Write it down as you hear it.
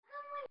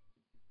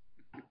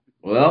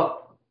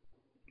Well,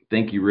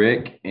 thank you,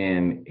 Rick.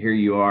 And here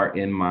you are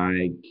in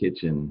my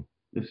kitchen.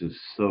 This is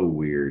so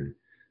weird.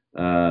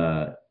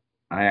 Uh,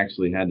 I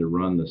actually had to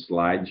run the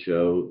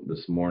slideshow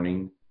this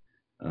morning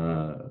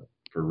uh,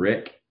 for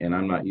Rick, and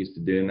I'm not used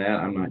to doing that.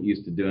 I'm not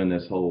used to doing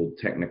this whole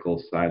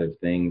technical side of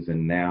things.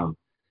 And now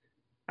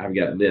I've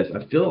got this.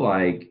 I feel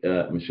like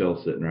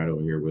Michelle's sitting right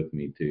over here with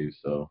me, too.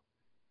 So,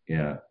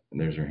 yeah,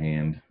 and there's her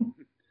hand.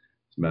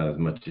 It's about as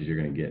much as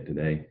you're going to get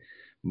today.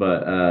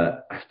 But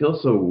I feel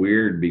so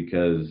weird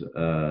because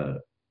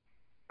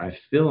I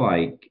feel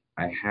like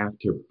I have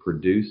to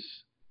produce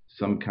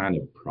some kind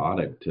of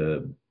product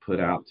to put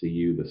out to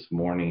you this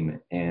morning.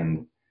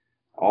 And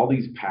all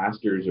these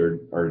pastors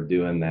are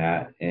doing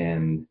that.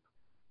 And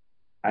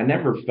I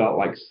never felt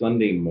like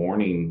Sunday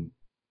morning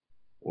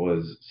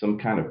was some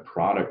kind of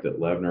product that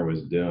Levner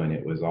was doing.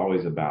 It was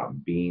always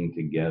about being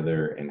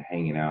together and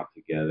hanging out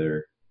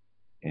together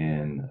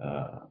and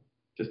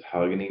just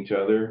hugging each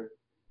other.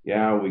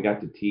 Yeah, we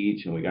got to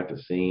teach and we got to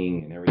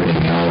sing and everything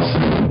else.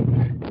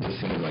 And it just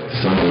seems like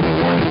Sunday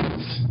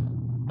mornings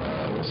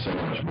was so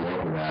much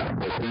more of that.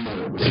 But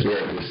then the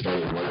Spirit just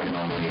started working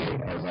on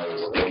me as I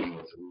was thinking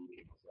this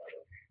week.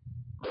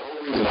 The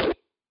whole reason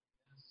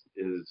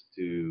is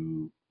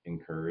to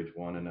encourage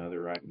one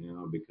another right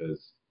now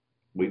because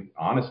we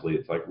honestly,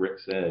 it's like Rick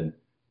said,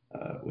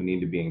 we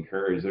need to be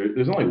encouraged.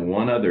 There's only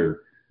one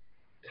other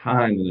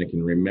time that I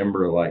can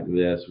remember like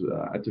this.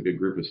 I took a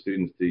group of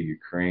students to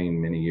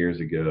Ukraine many years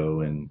ago,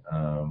 and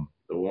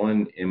the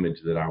one image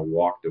that I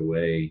walked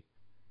away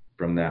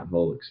from that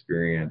whole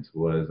experience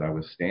was I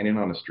was standing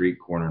on a street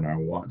corner and I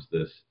watched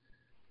this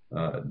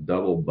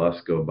double bus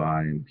go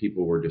by, and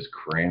people were just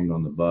crammed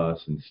on the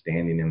bus and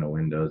standing in the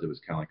windows. It was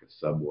kind of like a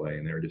subway,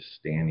 and they were just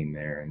standing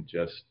there and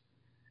just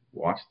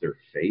watch their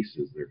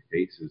faces. Their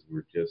faces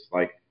were just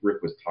like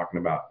Rick was talking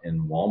about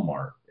in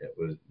Walmart. It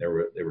was they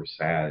were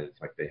sad. It's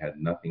like they had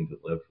nothing to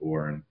live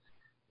for, and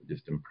it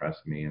just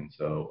impressed me. And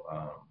so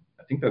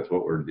I think that's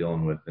what we're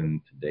dealing with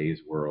in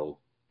today's world.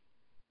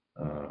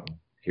 Uh,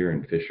 Here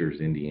in Fishers,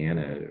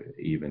 Indiana,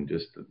 even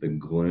just the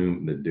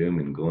gloom, the doom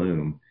and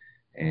gloom.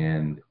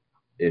 And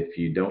if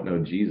you don't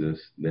know Jesus,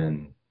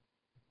 then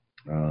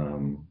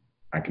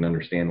I can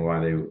understand why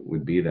they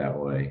would be that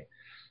way.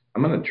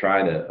 I'm going to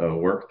try to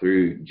work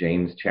through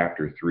James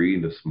chapter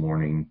 3 this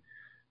morning,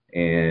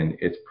 and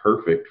it's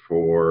perfect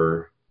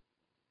for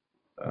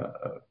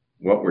uh,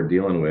 what we're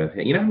dealing with.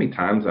 You know how many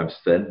times I've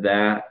said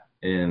that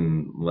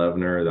in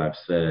Levner that I've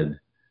said,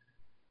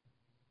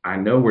 I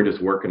know we're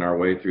just working our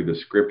way through the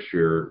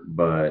scripture,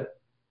 but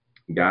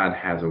God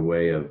has a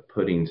way of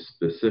putting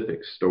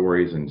specific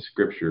stories and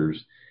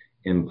scriptures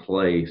in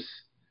place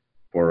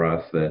for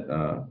us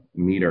that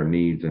meet our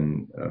needs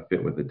and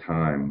fit with the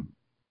time.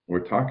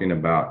 We're talking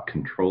about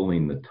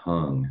controlling the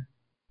tongue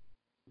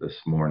this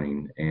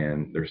morning,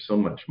 and there's so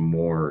much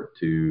more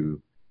to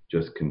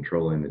just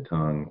controlling the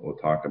tongue. We'll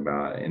talk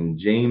about it. And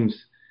James,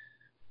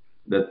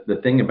 the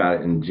thing about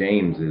it in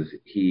James is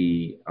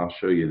I'll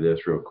show you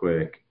this real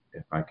quick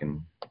if I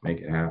can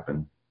make it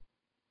happen.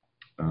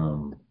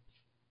 Um,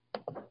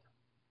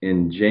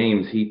 in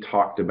James, he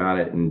talked about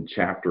it in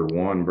chapter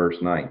 1, verse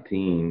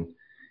 19.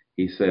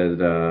 He says,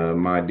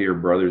 my dear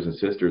brothers and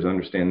sisters,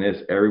 understand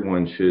this.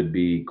 Everyone should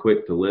be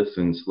quick to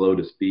listen, slow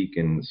to speak,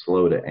 and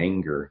slow to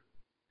anger.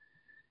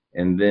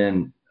 And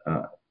then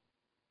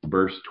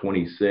verse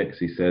 26,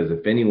 he says,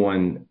 if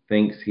anyone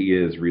thinks he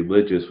is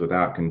religious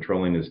without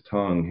controlling his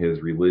tongue,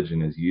 his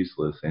religion is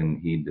useless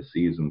and he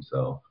deceives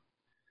himself.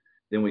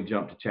 Then we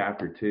jump to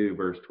chapter 2,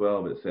 verse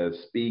 12. It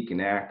says, speak and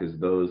act as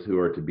those who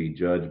are to be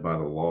judged by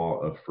the law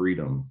of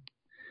freedom.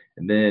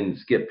 And then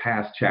skip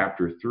past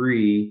chapter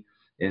 3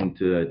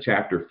 into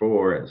chapter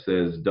 4. It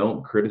says,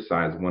 don't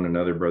criticize one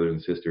another, brothers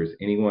and sisters.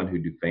 Anyone who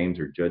defames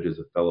or judges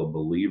a fellow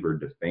believer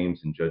defames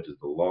and judges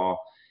the law.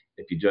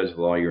 If you judge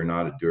the law, you're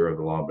not a doer of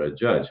the law, but a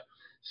judge.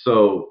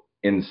 So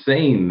in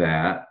saying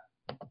that,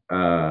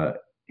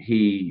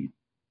 he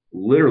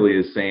literally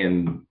is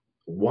saying,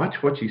 watch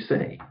what you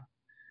say.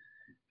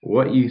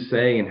 What you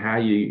say and how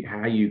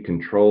you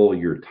control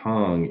your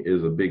tongue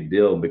is a big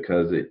deal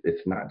because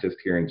it's not just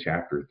here in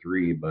chapter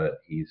 3, but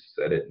he's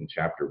said it in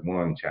chapter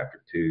 1,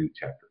 chapter 2,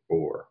 chapter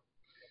 4.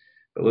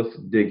 But let's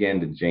dig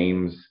into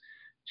James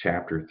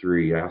chapter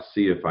 3. I'll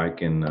see if I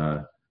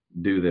can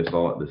do this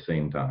all at the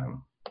same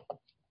time.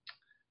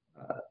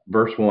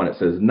 Verse 1, it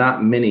says,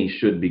 not many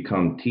should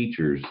become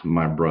teachers,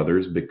 my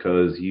brothers,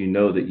 because you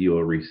know that you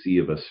will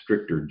receive a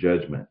stricter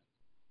judgment.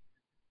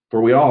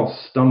 For we all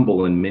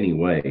stumble in many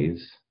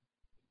ways.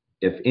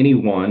 If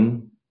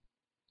anyone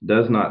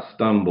does not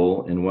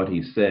stumble in what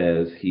he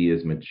says, he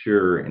is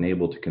mature and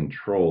able to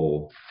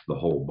control the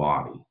whole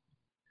body.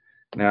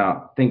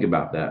 Now, think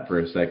about that for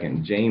a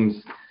second.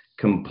 James'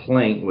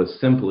 complaint was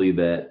simply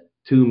that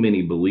too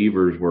many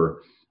believers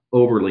were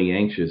overly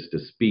anxious to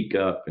speak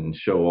up and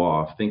show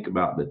off. Think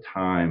about the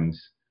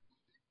times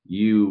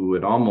you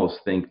would almost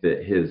think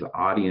that his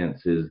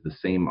audience is the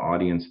same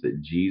audience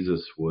that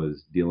Jesus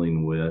was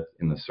dealing with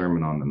in the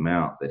Sermon on the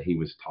Mount, that he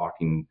was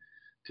talking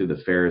to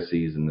the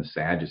Pharisees and the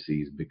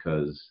Sadducees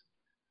because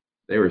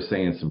they were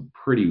saying some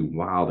pretty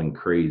wild and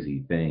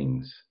crazy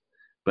things.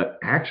 But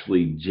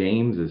actually,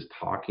 James is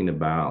talking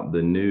about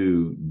the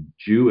new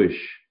Jewish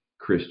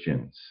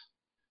Christians,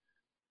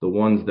 the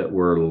ones that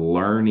were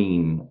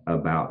learning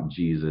about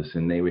Jesus,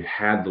 and they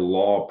had the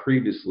law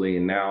previously,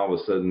 and now all of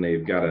a sudden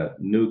they've got a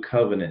new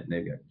covenant and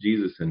they've got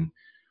Jesus, and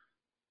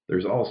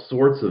there's all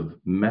sorts of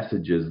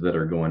messages that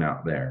are going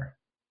out there,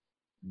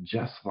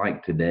 just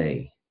like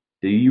today.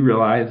 Do you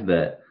realize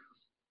that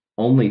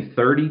only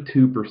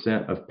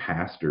 32% of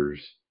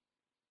pastors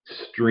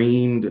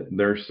streamed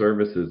their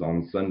services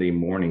on Sunday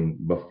morning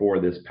before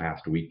this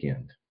past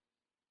weekend?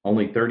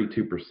 Only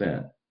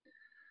 32%.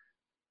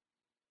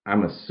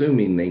 I'm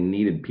assuming they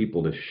needed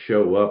people to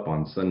show up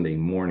on Sunday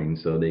morning,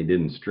 so they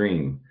didn't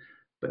stream.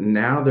 But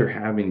now they're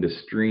having to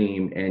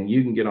stream, and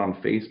you can get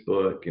on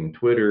Facebook and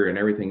Twitter and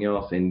everything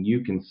else, and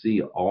you can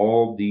see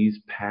all these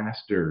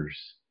pastors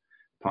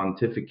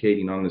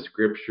pontificating on the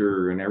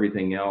scripture and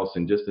everything else.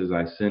 And just as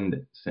I sent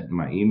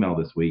my email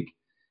this week,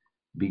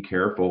 be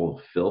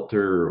careful,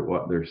 filter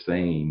what they're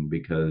saying,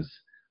 because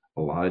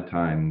a lot of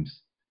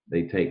times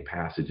they take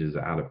passages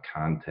out of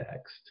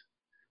context.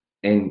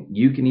 And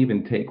you can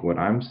even take what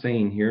I'm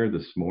saying here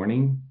this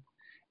morning,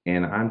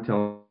 and I'm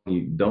telling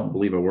you, don't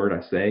believe a word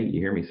I say. You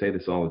hear me say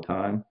this all the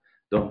time.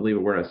 Don't believe a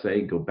word I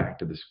say. Go back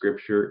to the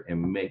scripture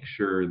and make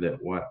sure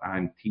that what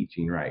I'm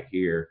teaching right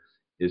here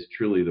is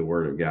truly the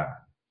word of God.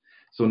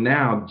 So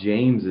now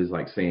James is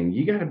like saying,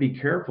 you got to be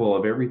careful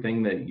of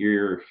everything that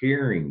you're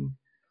hearing.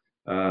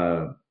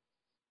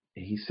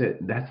 He said,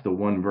 that's the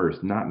one verse.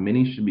 Not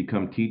many should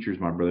become teachers,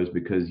 my brothers,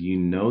 because you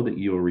know that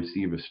you will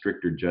receive a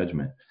stricter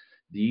judgment.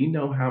 Do you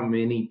know how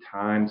many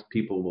times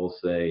people will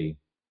say,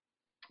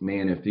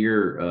 man, if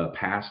you're a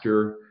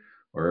pastor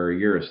or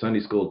you're a Sunday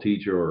school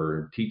teacher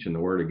or teaching the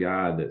word of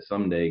God, that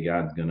someday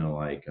God's going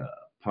to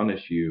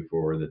punish you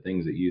for the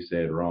things that you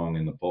said wrong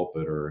in the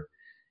pulpit?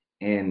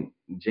 And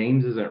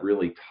James isn't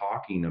really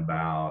talking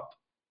about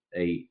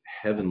a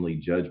heavenly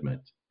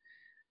judgment,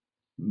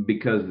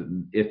 because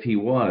if he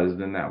was,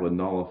 then that would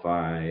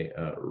nullify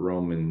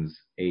Romans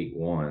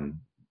 8:1.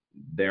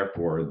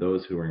 Therefore,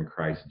 those who are in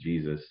Christ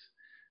Jesus,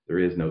 there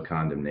is no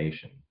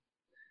condemnation.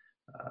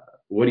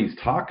 What he's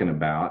talking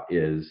about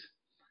is,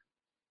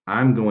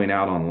 I'm going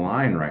out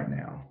online right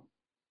now.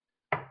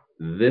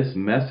 This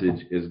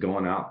message is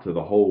going out to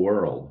the whole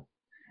world,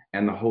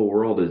 and the whole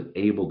world is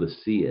able to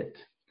see it,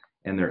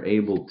 and they're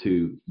able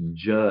to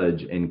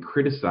judge and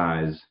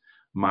criticize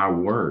my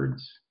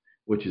words,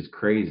 which is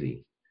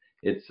crazy.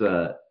 It's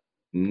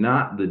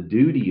not the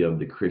duty of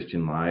the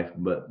Christian life,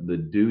 but the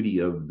duty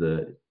of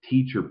the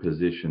teacher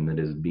position that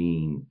is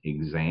being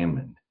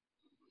examined.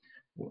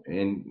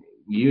 And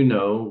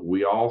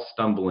we all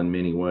stumble in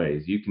many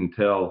ways. You can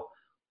tell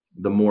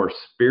the more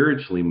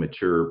spiritually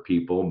mature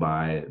people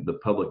by the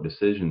public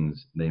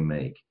decisions they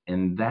make.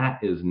 And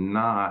that is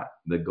not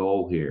the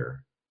goal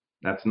here.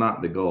 That's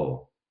not the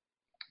goal.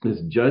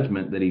 This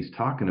judgment that he's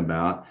talking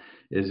about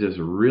is just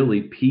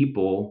really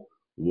people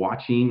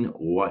watching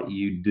what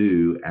you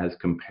do as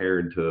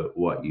compared to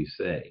what you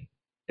say.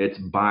 It's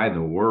by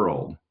the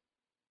world,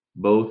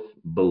 both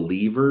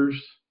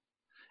believers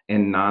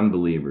and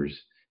non-believers.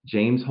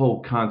 James'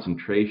 whole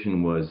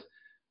concentration was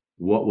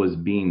what was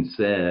being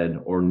said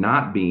or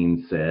not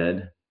being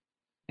said,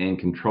 and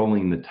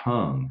controlling the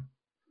tongue.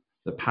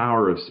 The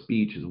power of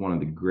speech is one of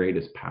the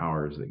greatest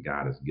powers that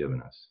God has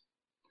given us.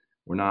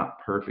 We're not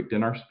perfect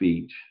in our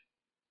speech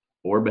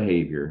or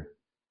behavior.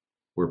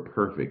 We're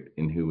perfect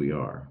in who we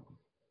are.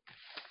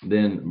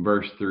 Then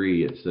verse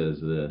 3, it says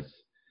this.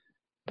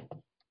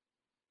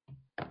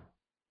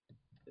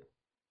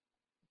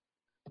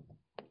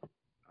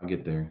 I'll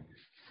get there.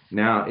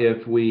 Now,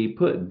 if we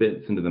put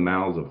bits into the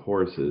mouths of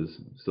horses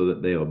so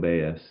that they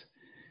obey us,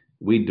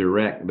 we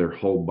direct their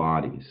whole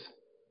bodies.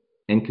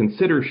 And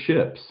consider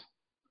ships.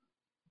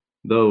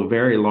 Though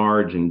very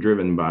large and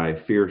driven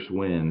by fierce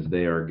winds,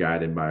 they are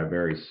guided by a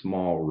very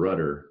small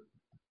rudder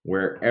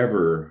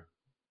wherever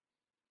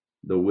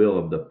the will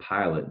of the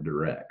pilot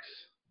directs.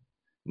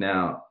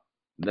 Now,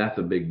 that's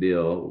a big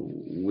deal.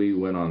 We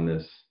went on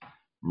this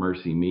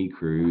Mercy Me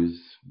cruise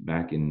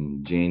back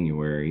in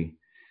January,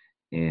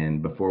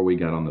 and before we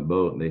got on the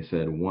boat, they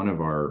said one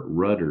of our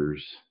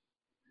rudders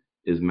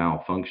is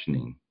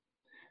malfunctioning.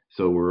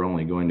 So we're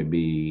only going to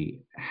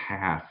be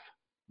half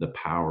the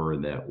power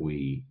that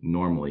we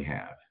normally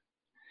have.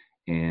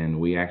 And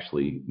we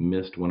actually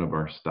missed one of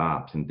our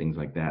stops and things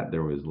like that.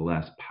 There was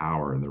less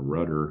power, and the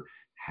rudder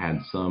had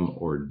some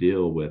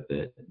ordeal with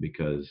it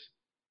because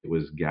it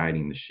was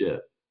guiding the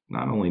ship,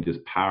 not only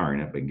just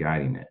powering it, but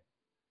guiding it.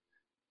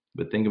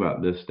 But think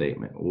about this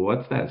statement.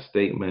 What's that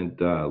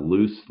statement?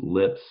 Loose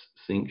lips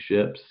sink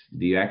ships.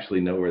 Do you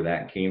actually know where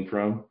that came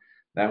from?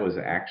 That was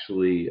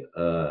actually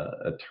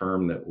a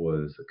term that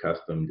was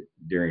accustomed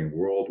during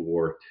World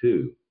War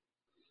II.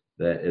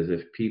 That is,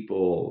 if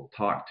people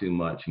talked too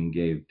much and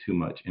gave too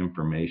much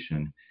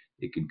information,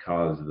 it could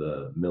cause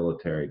the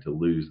military to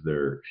lose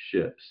their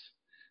ships.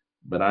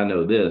 But I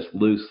know this,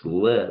 loose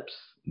lips,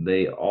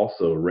 they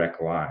also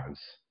wreck lives.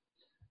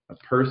 A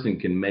person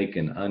can make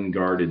an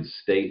unguarded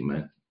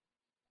statement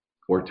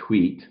or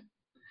tweet,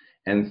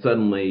 and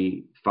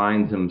suddenly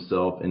finds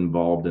himself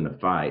involved in a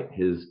fight.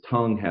 His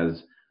tongue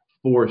has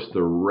forced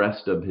the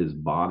rest of his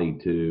body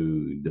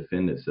to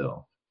defend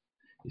itself.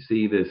 You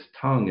see, this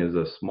tongue is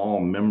a small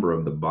member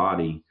of the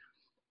body,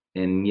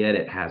 and yet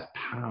it has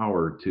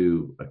power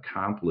to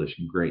accomplish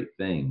great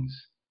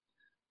things.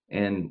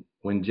 And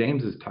when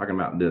James is talking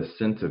about this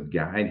sense of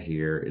guide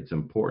here, it's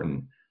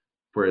important,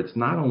 for it's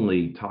not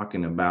only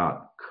talking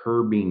about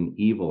curbing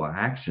evil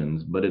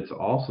actions, but it's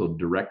also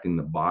directing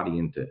the body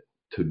into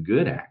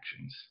good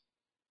actions.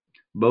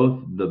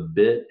 Both the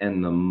bit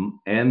and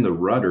the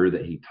rudder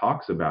that he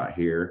talks about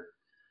here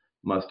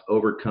must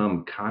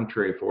overcome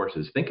contrary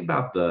forces. Think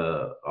about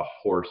a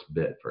horse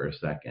bit for a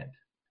second.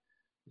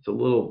 It's a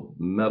little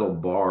metal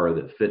bar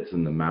that fits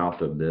in the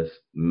mouth of this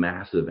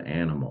massive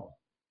animal.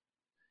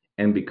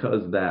 And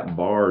because that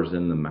bar's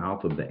in the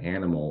mouth of the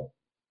animal,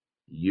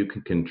 you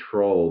can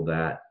control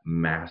that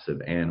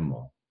massive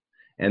animal.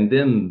 And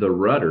then the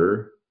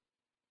rudder,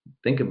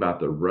 think about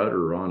the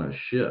rudder on a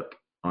ship,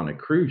 on a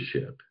cruise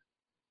ship.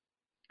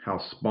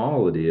 How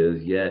small it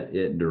is, yet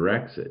it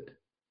directs it.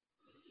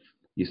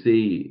 You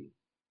see,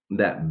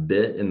 that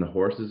bit in the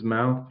horse's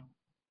mouth,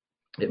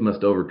 it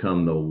must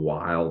overcome the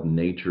wild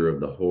nature of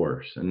the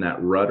horse. And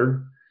that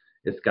rudder,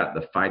 it's got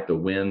to fight the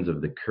winds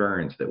of the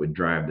currents that would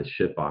drive the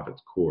ship off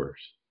its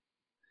course.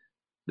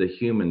 The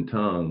human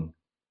tongue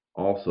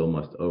also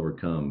must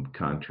overcome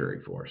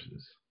contrary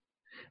forces.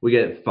 We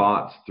get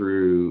thoughts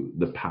through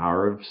the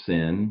power of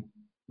sin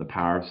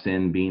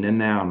being a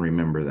noun,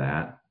 remember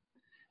that.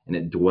 And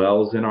it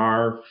dwells in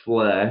our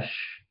flesh.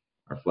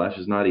 Our flesh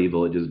is not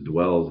evil, it just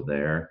dwells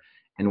there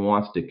and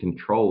wants to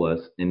control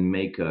us and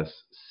make us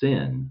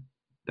sin.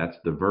 That's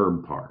the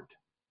verb part.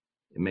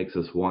 It makes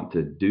us want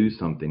to do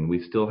something.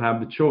 We still have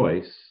the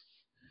choice,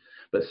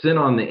 but sin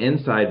on the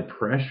inside,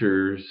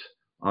 pressures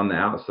on the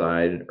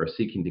outside are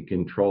seeking to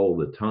control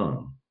the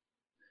tongue.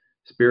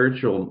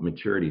 Spiritual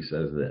maturity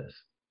says this: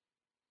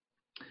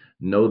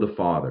 know the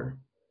Father,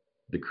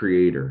 the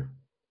Creator,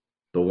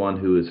 the one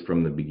who is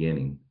from the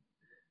beginning.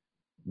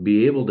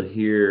 Be able to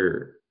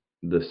hear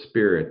the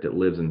Spirit that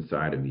lives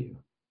inside of you.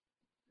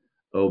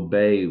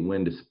 Obey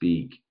when to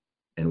speak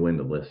and when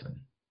to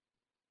listen.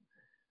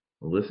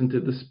 Listen to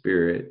the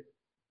Spirit.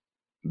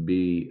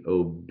 Be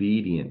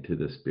obedient to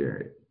the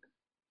Spirit.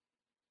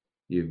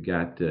 You've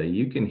got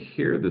you can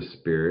hear the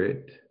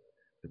Spirit,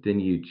 but then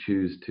you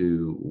choose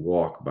to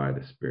walk by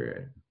the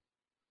Spirit.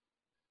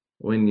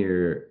 When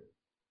you're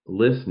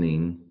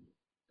listening,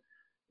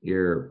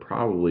 you're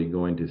probably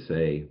going to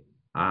say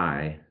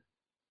I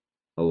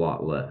a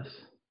lot less.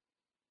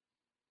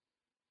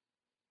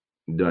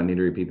 Do I need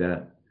to repeat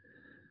that?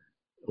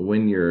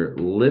 When you're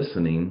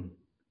listening,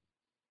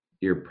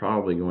 you're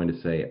probably going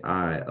to say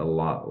I a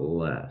lot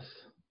less.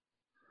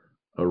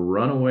 A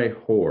runaway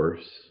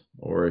horse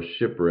or a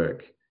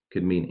shipwreck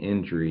could mean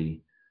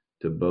injury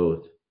to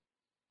both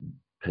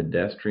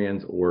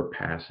pedestrians or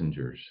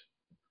passengers.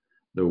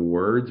 The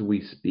words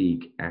we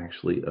speak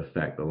actually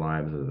affect the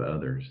lives of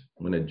others.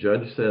 When a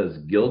judge says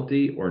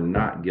guilty or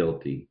not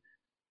guilty,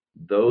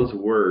 those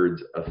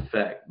words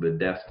affect the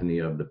destiny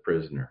of the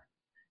prisoner,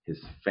 his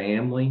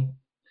family,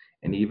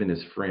 and even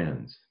his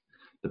friends.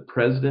 The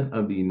President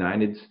of the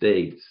United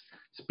States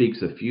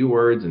speaks a few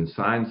words and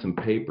signs some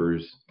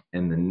papers,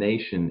 and the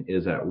nation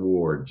is at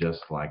war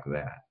just like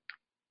that.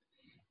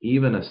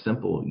 Even a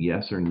simple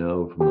yes or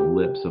no from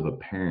the lips of a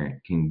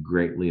parent can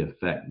greatly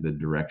affect the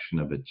direction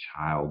of a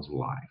child's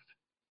life.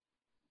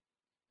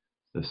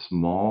 The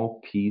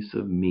small piece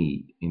of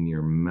meat in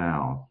your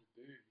mouth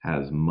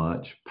has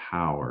much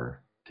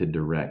power to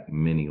direct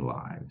many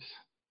lives.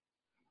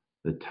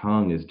 The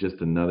tongue is just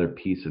another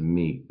piece of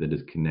meat that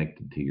is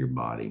connected to your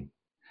body.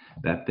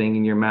 That thing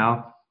in your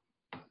mouth,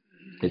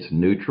 it's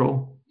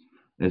neutral.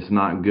 It's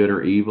not good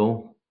or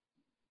evil.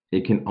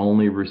 It can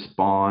only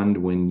respond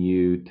when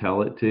you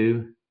tell it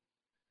to.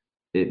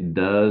 It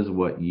does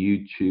what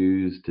you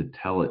choose to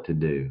tell it to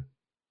do.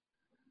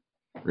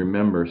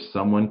 Remember,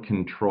 someone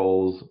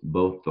controls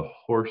both the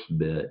horse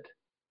bit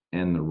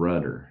and the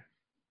rudder.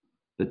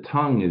 The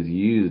tongue is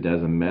used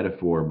as a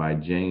metaphor by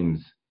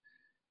James,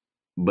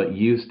 but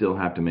you still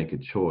have to make a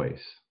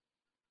choice.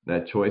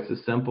 That choice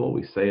is simple.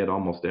 We say it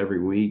almost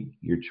every week.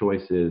 Your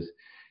choice is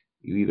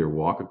you either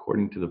walk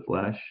according to the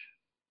flesh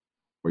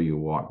or you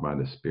walk by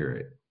the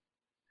Spirit.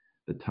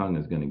 The tongue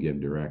is going to give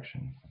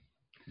direction.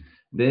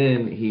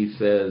 Then he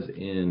says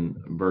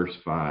in verse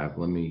 5,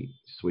 let me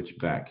switch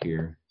back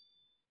here.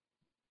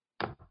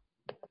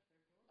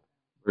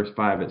 Verse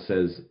 5, it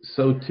says,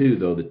 so too,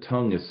 though the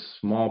tongue is a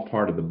small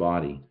part of the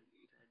body,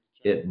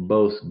 it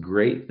boasts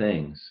great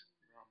things.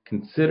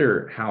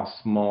 Consider how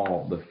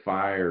small the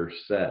fire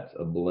sets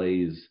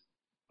ablaze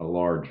a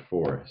large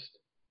forest.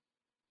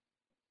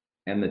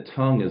 And the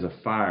tongue is a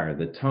fire.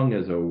 The tongue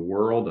is a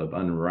world of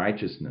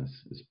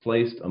unrighteousness. It's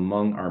placed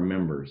among our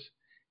members.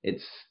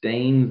 It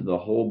stains the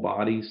whole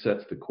body,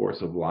 sets the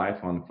course of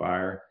life on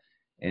fire,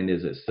 and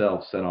is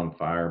itself set on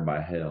fire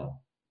by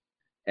hell.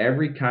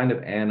 Every kind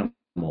of animal,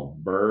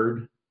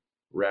 bird,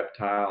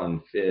 reptile,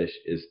 and fish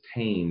is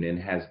tamed and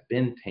has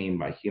been tamed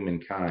by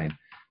humankind,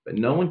 but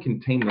no one can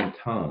tame the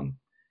tongue.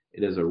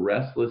 It is a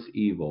restless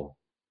evil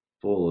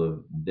full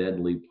of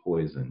deadly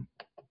poison.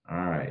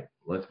 All right,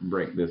 let's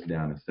break this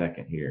down a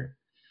second here.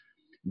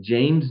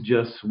 James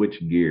just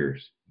switched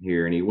gears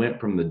here, and he went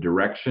from the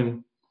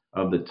direction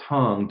of the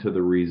tongue to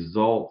the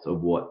results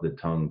of what the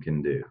tongue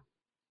can do.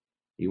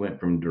 He went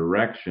from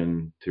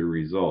direction to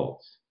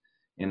results.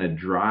 In a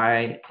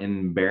dry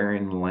and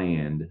barren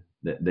land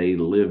that they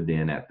lived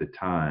in at the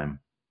time,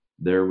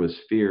 there was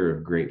fear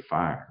of great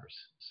fires.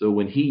 So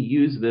when he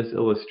used this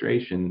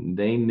illustration,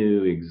 they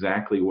knew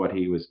exactly what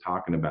he was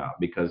talking about,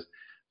 because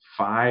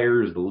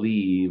fires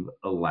leave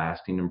a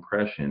lasting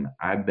impression.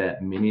 I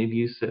bet many of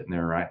you sitting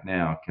there right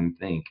now can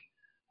think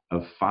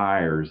of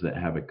fires that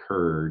have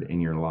occurred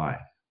in your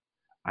life.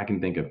 I can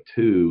think of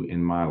two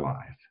in my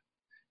life.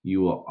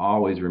 You will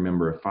always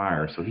remember a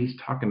fire. So he's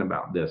talking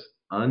about this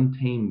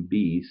untamed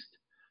beast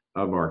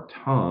of our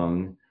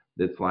tongue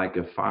that's like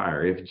a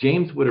fire. If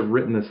James would have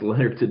written this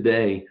letter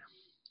today,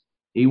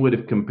 he would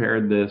have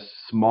compared this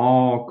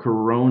small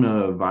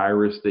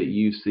coronavirus that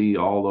you see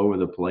all over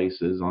the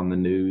places on the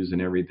news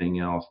and everything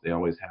else. They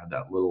always have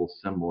that little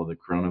symbol of the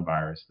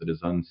coronavirus that is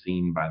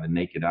unseen by the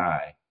naked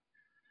eye.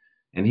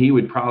 And he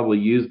would probably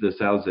use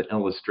this as an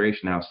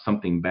illustration how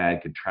something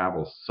bad could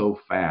travel so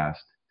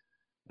fast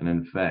and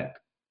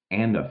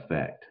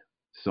affect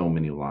so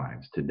many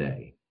lives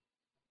today.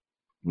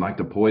 Like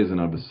the poison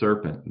of a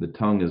serpent, the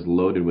tongue is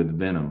loaded with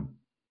venom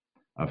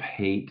of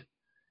hate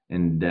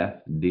and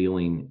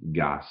death-dealing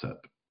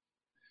gossip.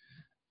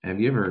 Have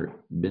you ever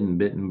been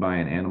bitten by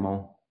an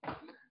animal?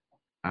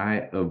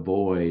 I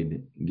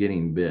avoid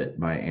getting bit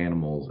by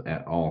animals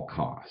at all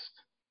costs.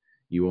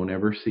 You won't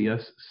ever see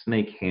us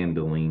snake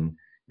handling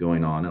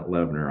going on at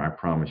Levener, I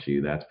promise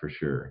you, that's for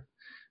sure.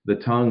 The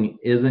tongue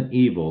isn't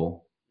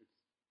evil.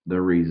 The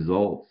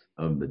results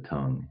of the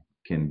tongue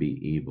can be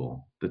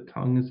evil. The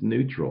tongue is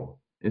neutral.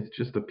 It's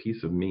just a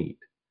piece of meat.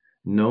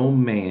 No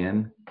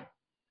man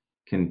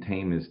can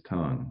tame his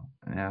tongue.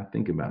 Now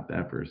think about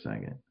that for a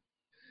second.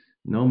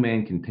 No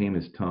man can tame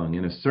his tongue.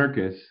 In a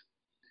circus,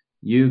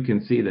 you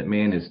can see that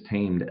man has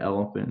tamed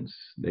elephants,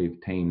 they've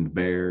tamed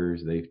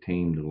bears, they've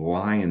tamed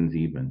lions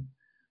even.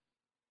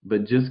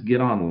 But just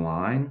get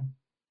online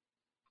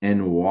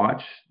and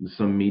watch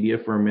some media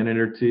for a minute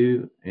or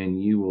two,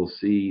 and you will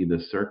see the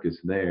circus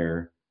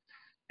there,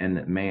 and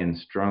that man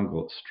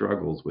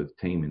struggles with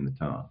taming the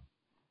tongue.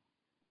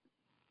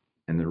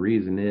 And the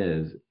reason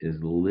is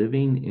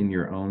living in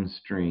your own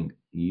strength,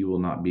 you will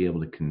not be able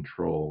to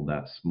control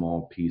that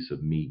small piece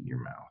of meat in your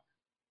mouth.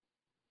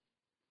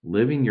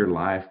 Living your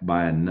life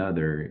by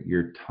another,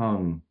 your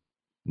tongue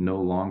no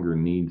longer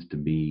needs to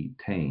be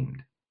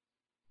tamed.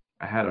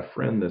 I had a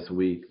friend this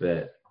week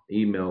that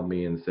emailed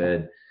me and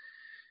said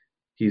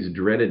he's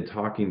dreaded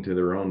talking to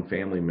their own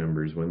family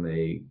members when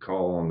they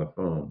call on the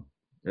phone.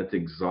 That's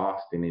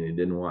exhausting, and he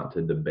didn't want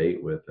to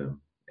debate with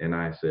them. And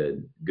I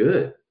said,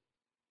 good.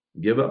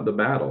 Give up the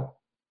battle.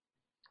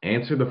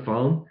 Answer the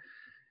phone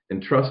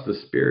and trust the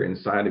spirit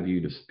inside of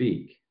you to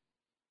speak.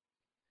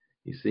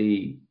 You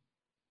see,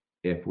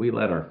 if we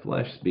let our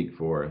flesh speak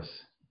for us,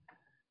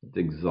 it's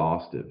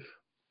exhaustive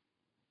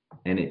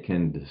and it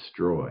can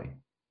destroy.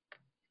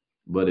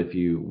 But if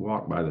you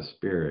walk by the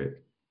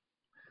Spirit,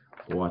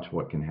 watch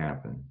what can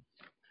happen.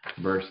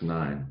 Verse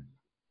 9.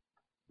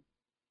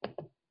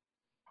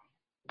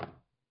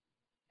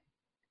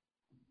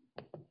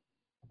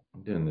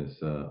 I'm doing this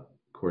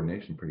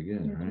coordination pretty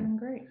good, You're right? doing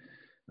great.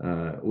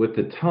 With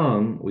the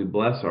tongue, we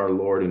bless our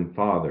Lord and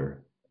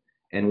Father,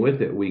 and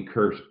with it we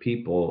curse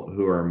people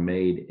who are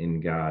made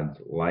in God's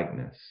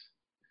likeness.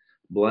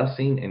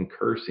 Blessing and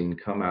cursing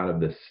come out of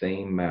the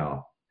same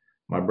mouth.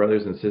 My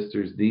brothers and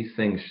sisters, these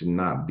things should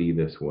not be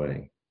this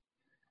way.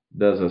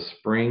 Does a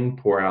spring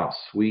pour out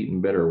sweet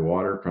and bitter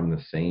water from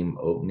the same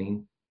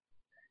opening?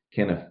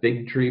 Can a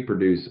fig tree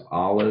produce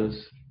olives,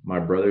 my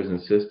brothers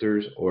and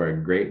sisters, or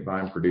a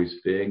grapevine produce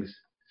figs?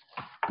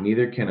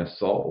 Neither can a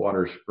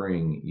saltwater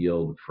spring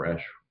yield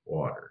fresh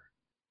water.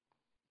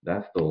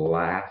 That's the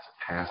last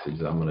passage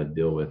that I'm going to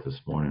deal with this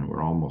morning.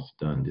 We're almost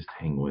done. Just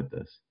hang with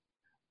us.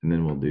 And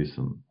then we'll do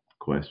some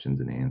questions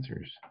and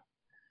answers.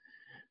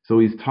 So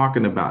he's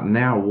talking about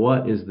now,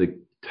 what is the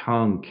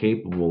tongue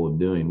capable of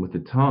doing? With the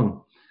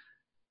tongue,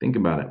 think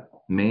about it.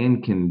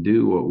 Man can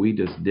do what we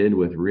just did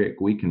with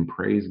Rick. We can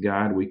praise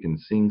God. We can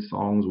sing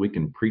songs. We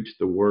can preach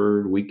the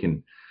word. We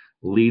can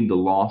lead the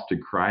lost to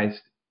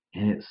Christ.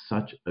 And it's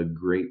such a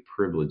great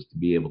privilege to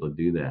be able to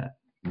do that.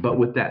 But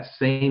with that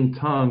same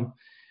tongue,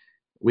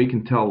 we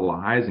can tell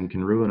lies and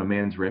can ruin a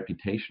man's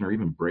reputation or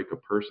even break a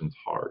person's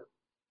heart.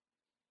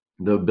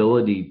 The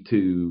ability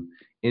to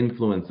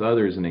influence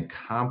others and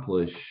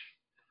accomplish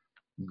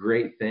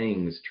great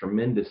things,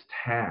 tremendous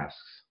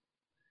tasks,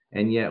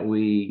 and yet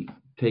we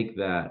take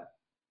that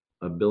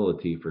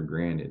ability for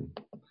granted.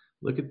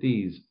 Look at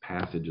these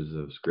passages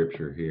of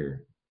scripture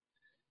here.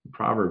 In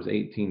Proverbs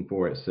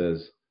 18:4, it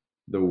says,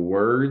 the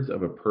words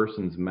of a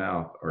person's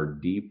mouth are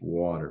deep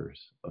waters,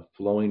 a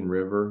flowing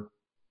river,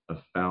 a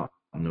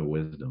fountain of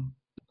wisdom.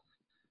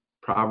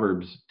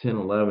 Proverbs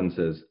 10:11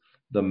 says,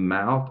 "The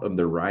mouth of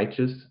the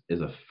righteous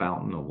is a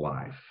fountain of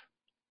life."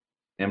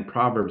 And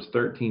Proverbs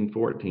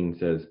 13:14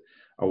 says,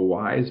 "A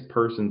wise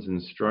person's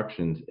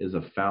instructions is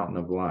a fountain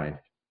of life,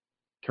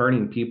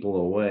 turning people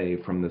away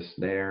from the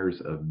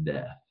snares of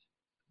death."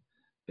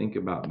 Think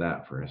about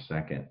that for a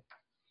second.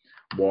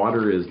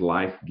 Water is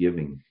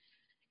life-giving,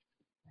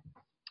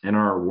 and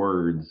our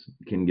words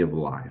can give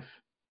life.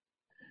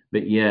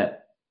 But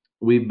yet,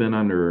 we've been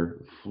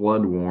under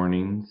flood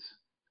warnings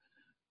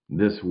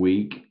this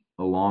week,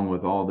 along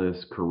with all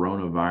this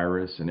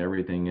coronavirus and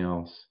everything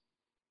else.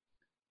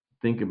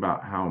 Think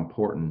about how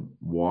important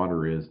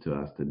water is to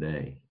us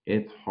today.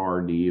 It's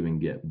hard to even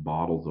get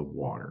bottles of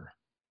water.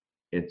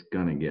 It's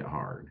going to get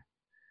hard.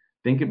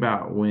 Think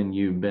about when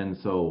you've been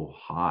so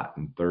hot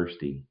and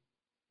thirsty.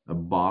 A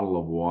bottle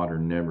of water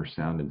never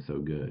sounded so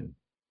good.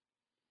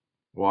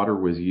 Water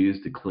was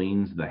used to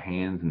cleanse the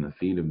hands and the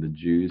feet of the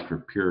Jews for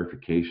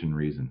purification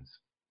reasons.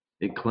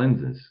 It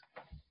cleanses.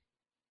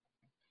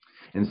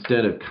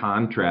 Instead of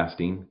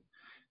contrasting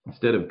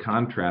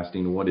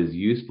what is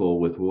useful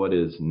with what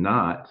is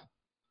not,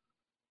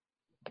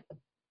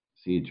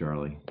 see you,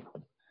 Charlie.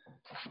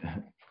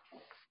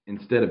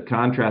 Instead of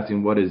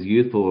contrasting what is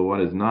useful with what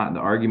is not, the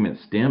argument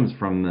stems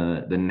from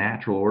the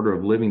natural order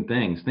of living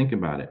things. Think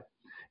about it.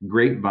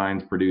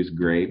 Grapevines produce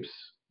grapes,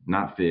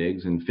 not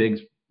figs, and fig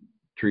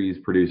trees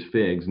produce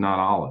figs, not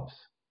olives.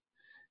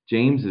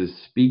 James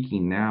is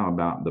speaking now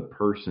about the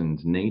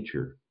person's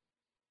nature.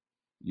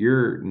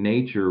 Your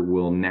nature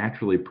will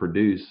naturally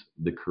produce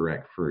the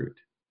correct fruit.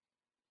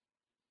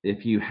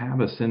 If you have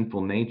a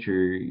sinful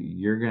nature,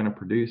 you're going to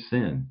produce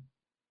sin.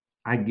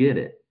 I get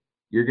it.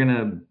 You're going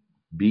to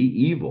be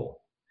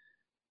evil.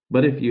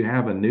 But if you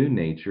have a new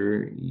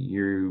nature,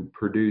 you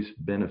produce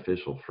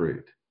beneficial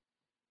fruit.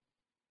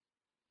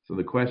 So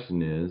the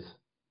question is,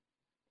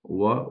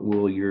 what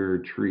will your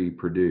tree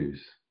produce?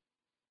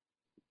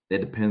 It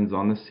depends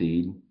on the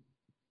seed.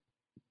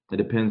 It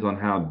depends on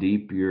how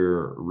deep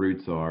your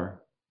roots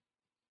are.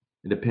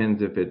 It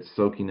depends if it's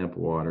soaking up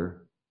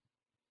water.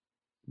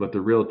 But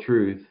the real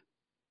truth,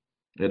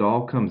 it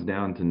all comes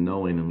down to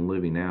knowing and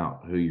living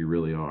out who you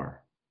really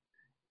are.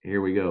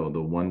 Here we go,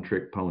 the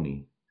one-trick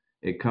pony.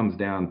 It comes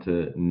down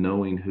to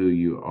knowing who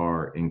you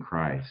are in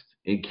Christ.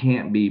 It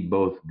can't be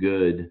both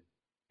good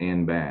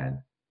and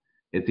bad.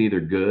 It's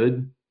either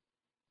good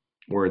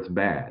or it's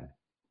bad.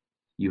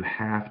 You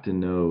have to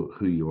know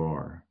who you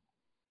are.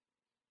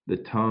 The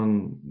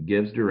tongue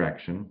gives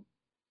direction.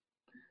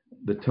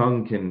 The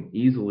tongue can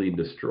easily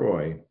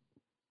destroy,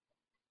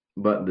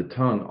 but the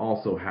tongue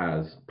also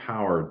has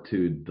power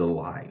to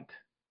delight,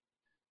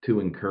 to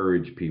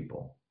encourage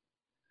people.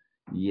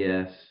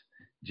 Yes,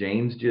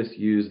 James just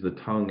used the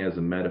tongue as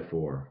a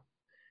metaphor.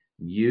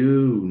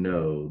 You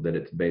know that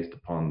it's based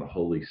upon the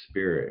Holy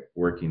Spirit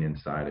working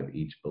inside of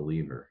each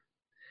believer.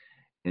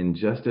 And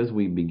just as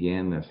we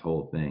began this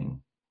whole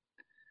thing,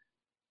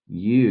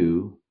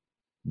 you,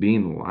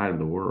 being the light of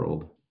the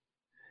world,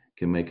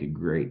 can make a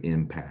great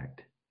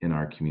impact in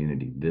our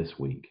community this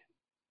week.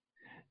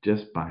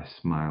 Just by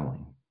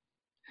smiling,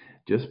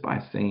 just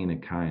by saying a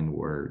kind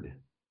word,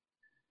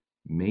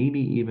 maybe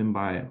even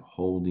by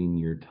holding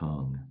your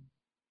tongue,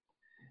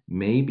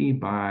 maybe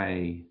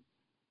by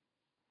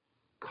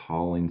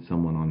calling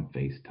someone on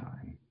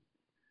FaceTime,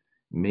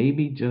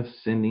 maybe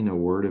just sending a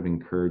word of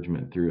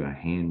encouragement through a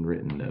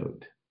handwritten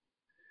note,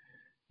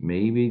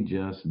 maybe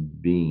just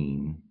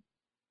being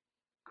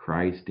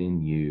Christ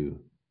in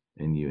you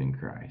and you in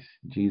Christ.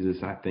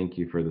 Jesus, I thank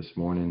you for this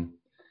morning.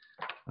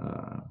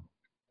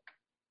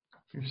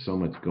 There's so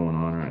much going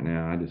on right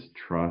now. I just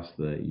trust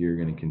that you're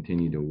going to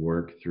continue to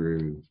work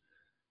through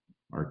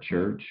our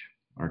church,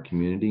 our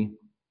community,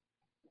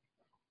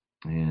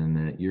 and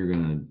that you're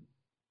going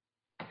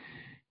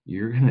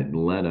to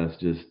let us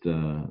just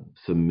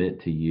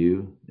submit to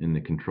you in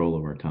the control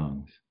of our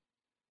tongues.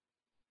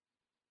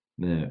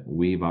 That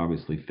we've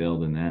obviously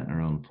failed in that in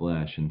our own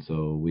flesh, and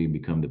so we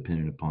become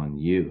dependent upon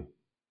you,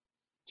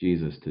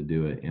 Jesus, to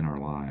do it in our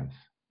lives.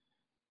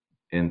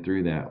 And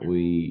through that,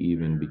 we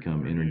even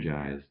become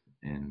energized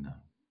and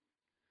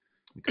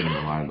become the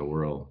light of the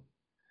world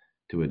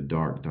to a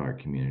dark,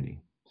 dark community.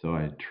 So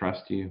I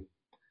trust you.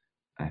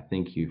 I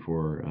thank you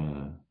for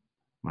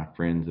my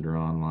friends that are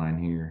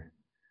online here.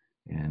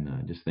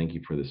 And just thank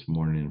you for this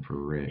morning and for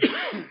Rick.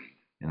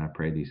 And I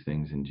pray these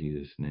things in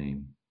Jesus'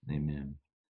 name. Amen.